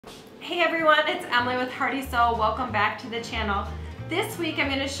Hey everyone, it's Emily with Hearty. Welcome back to the channel. This week I'm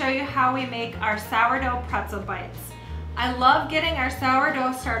going to show you how we make our sourdough pretzel bites. I love getting our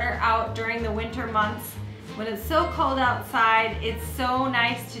sourdough starter out during the winter months. When it's so cold outside, it's so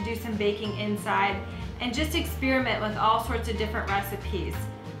nice to do some baking inside and just experiment with all sorts of different recipes.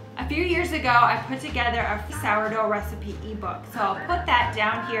 A few years ago, I put together a sourdough recipe ebook, so I'll put that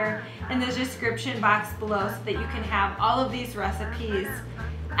down here in the description box below so that you can have all of these recipes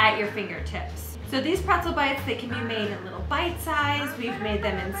at your fingertips. So these pretzel bites, they can be made in little bite size. We've made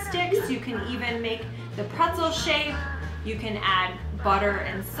them in sticks. You can even make the pretzel shape. You can add butter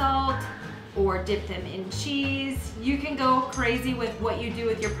and salt or dip them in cheese. You can go crazy with what you do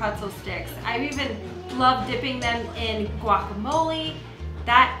with your pretzel sticks. I even love dipping them in guacamole.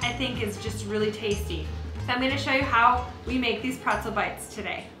 That, I think, is just really tasty. So I'm going to show you how we make these pretzel bites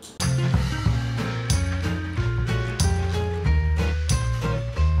today.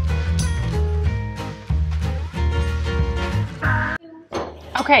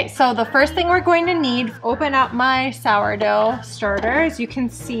 Okay, so the first thing we're going to need, open up my sourdough starter. As you can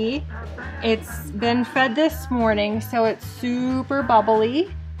see, it's been fed this morning, so it's super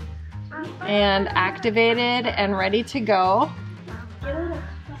bubbly and activated and ready to go.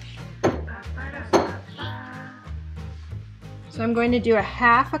 So I'm going to do a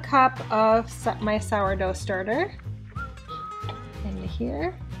half a cup of my sourdough starter into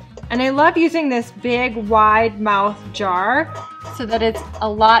here. And I love using this big wide mouth jar so that it's a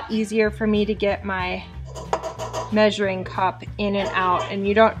lot easier for me to get my measuring cup in and out and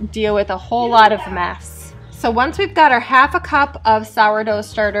you don't deal with a whole lot of mess. So once we've got our half a cup of sourdough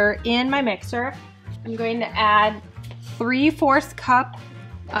starter in my mixer, I'm going to add 3/4 cup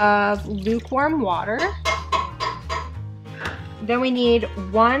of lukewarm water. Then we need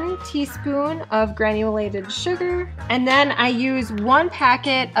 1 teaspoon of granulated sugar. And then I use 1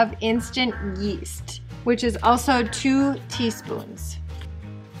 packet of instant yeast, which is also 2 teaspoons.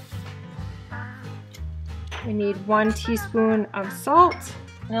 We need 1 teaspoon of salt.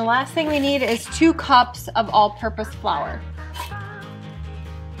 And the last thing we need is 2 cups of all-purpose flour.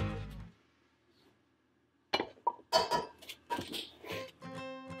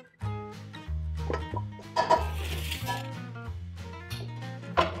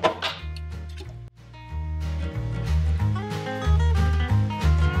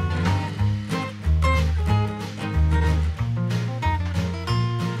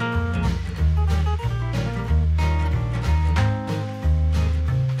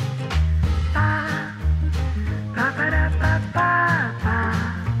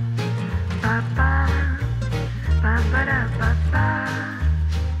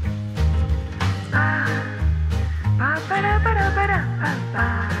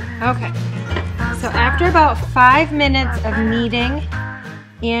 Okay, so after about 5 minutes of kneading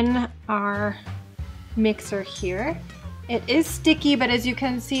in our mixer here, it is sticky, but as you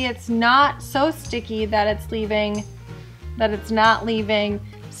can see, it's not so sticky that it's not leaving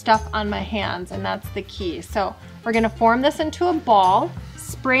stuff on my hands, and that's the key. So we're gonna form this into a ball,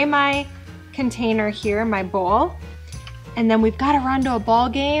 spray my container here, my bowl, and then we've got to run to a ball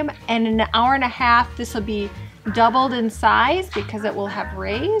game, and in an hour and a half, this will be doubled in size because it will have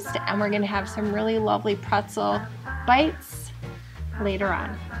raised, and we're going to have some really lovely pretzel bites later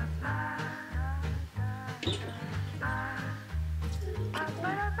on.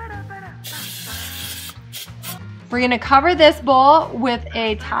 We're going to cover this bowl with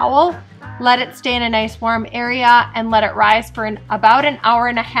a towel, let it stay in a nice warm area, and let it rise for about an hour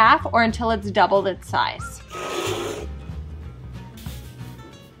and a half or until it's doubled its size.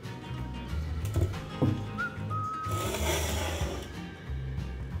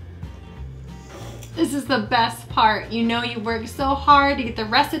 This is the best part. You know you work so hard to get the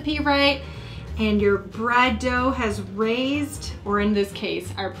recipe right and your bread dough has raised, or in this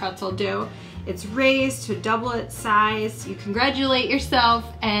case, our pretzel dough, it's raised to double its size. You congratulate yourself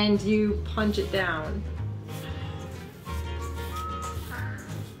and you punch it down.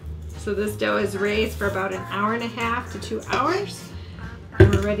 So this dough is raised for about an hour and a half to 2 hours.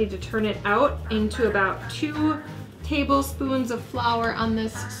 And we're ready to turn it out into about 2 tablespoons of flour on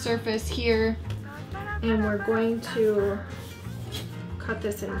this surface here. And we're going to cut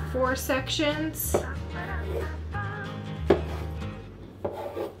this in 4 sections.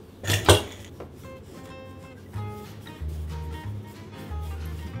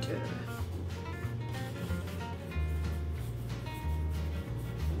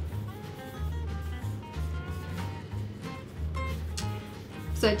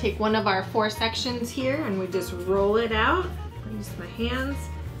 So I take one of our 4 sections here and we just roll it out. I use my hands.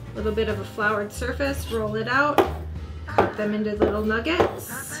 A little bit of a floured surface, roll it out, cut them into little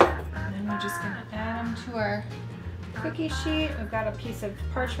nuggets. And we're just gonna add them to our cookie sheet. We've got a piece of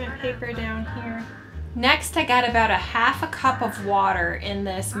parchment paper down here. Next, I got about a half a cup of water in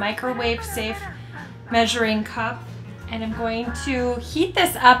this microwave safe measuring cup, and I'm going to heat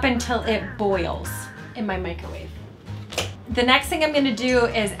this up until it boils in my microwave. The next thing I'm going to do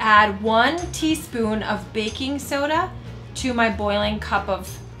is add 1 teaspoon of baking soda to my boiling cup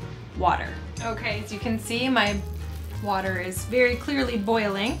of water. Okay, as you can see, my water is very clearly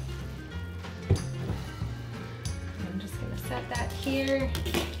boiling. I'm just going to set that here.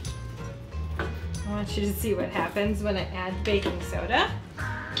 I want you to see what happens when I add baking soda. So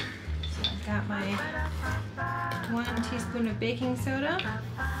I've got my 1 teaspoon of baking soda.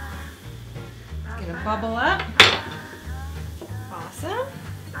 It's gonna bubble up. Awesome.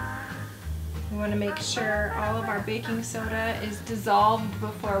 We want to make sure all of our baking soda is dissolved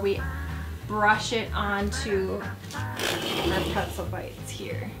before we brush it onto our pretzel bites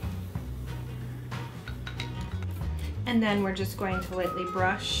here. And then we're just going to lightly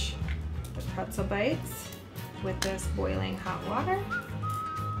brush the pretzel bites with this boiling hot water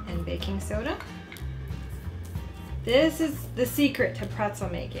and baking soda. This is the secret to pretzel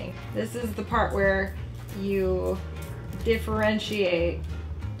making. This is the part where you differentiate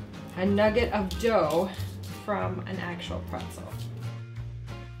a nugget of dough from an actual pretzel.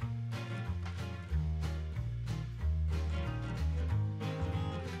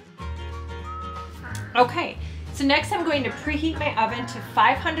 Okay, so next I'm going to preheat my oven to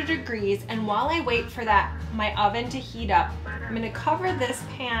 500 degrees, and while I wait for my oven to heat up, I'm going to cover this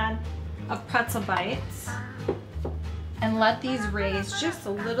pan of pretzel bites and let these raise just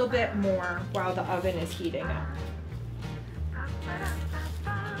a little bit more while the oven is heating up.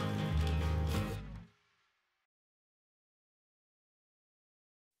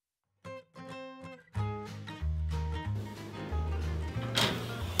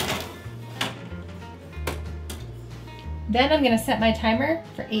 Then I'm going to set my timer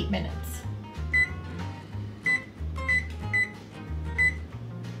for 8 minutes.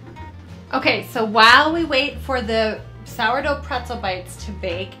 Okay, so while we wait for the sourdough pretzel bites to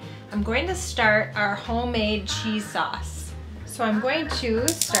bake, I'm going to start our homemade cheese sauce. So I'm going to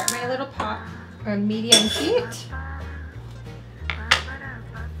start my little pot on medium heat. I'm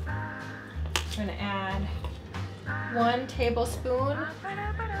going to add 1 tablespoon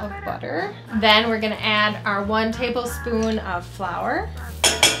of butter. Then we're going to add our 1 tablespoon of flour.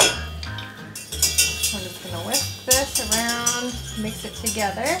 I'm just going to whisk this around, mix it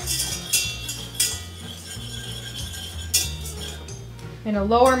together. I'm going to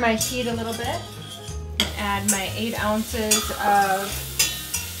lower my heat a little bit and add my 8 ounces of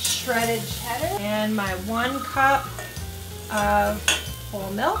shredded cheddar and my 1 cup of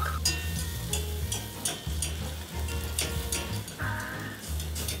whole milk.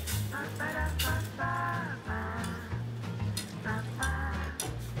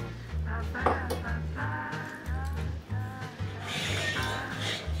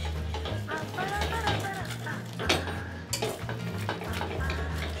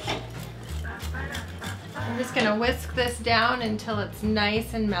 I'm just going to whisk this down until it's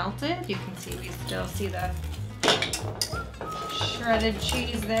nice and melted. You can see we still see the shredded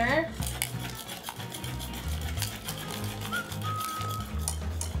cheese there.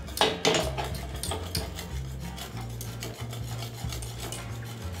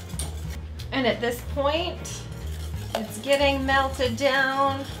 And at this point, it's getting melted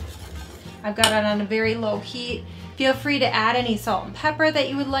down. I've got it on a very low heat. Feel free to add any salt and pepper that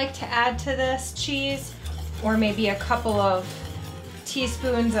you would like to add to this cheese, or maybe a couple of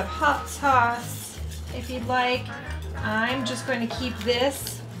teaspoons of hot sauce if you'd like. I'm just going to keep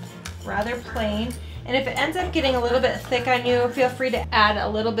this rather plain. And if it ends up getting a little bit thick on you, feel free to add a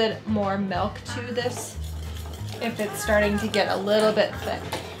little bit more milk to this if it's starting to get a little bit thick.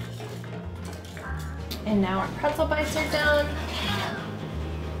 And now our pretzel bites are done.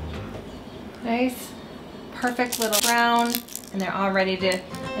 Nice, perfect little brown, and they're all ready to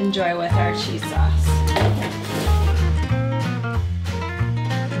enjoy with our cheese sauce.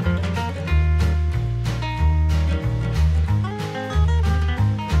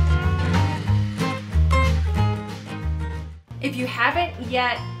 If you haven't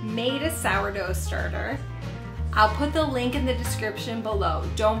yet made a sourdough starter, I'll put the link in the description below.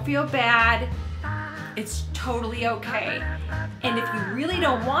 Don't feel bad. It's totally okay. And if you really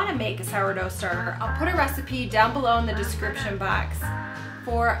don't want to make a sourdough starter, I'll put a recipe down below in the description box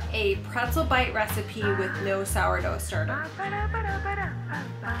for a pretzel bite recipe with no sourdough starter.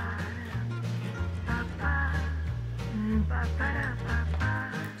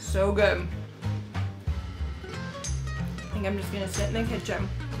 So good. I think I'm just gonna sit in the kitchen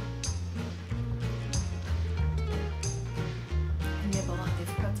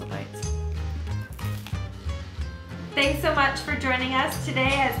Thanks so much for joining us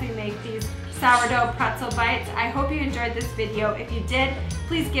today as we make these sourdough pretzel bites. I hope you enjoyed this video. If you did,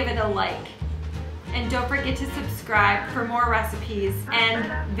 please give it a like. And don't forget to subscribe for more recipes and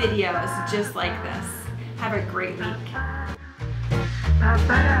videos just like this. Have a great week.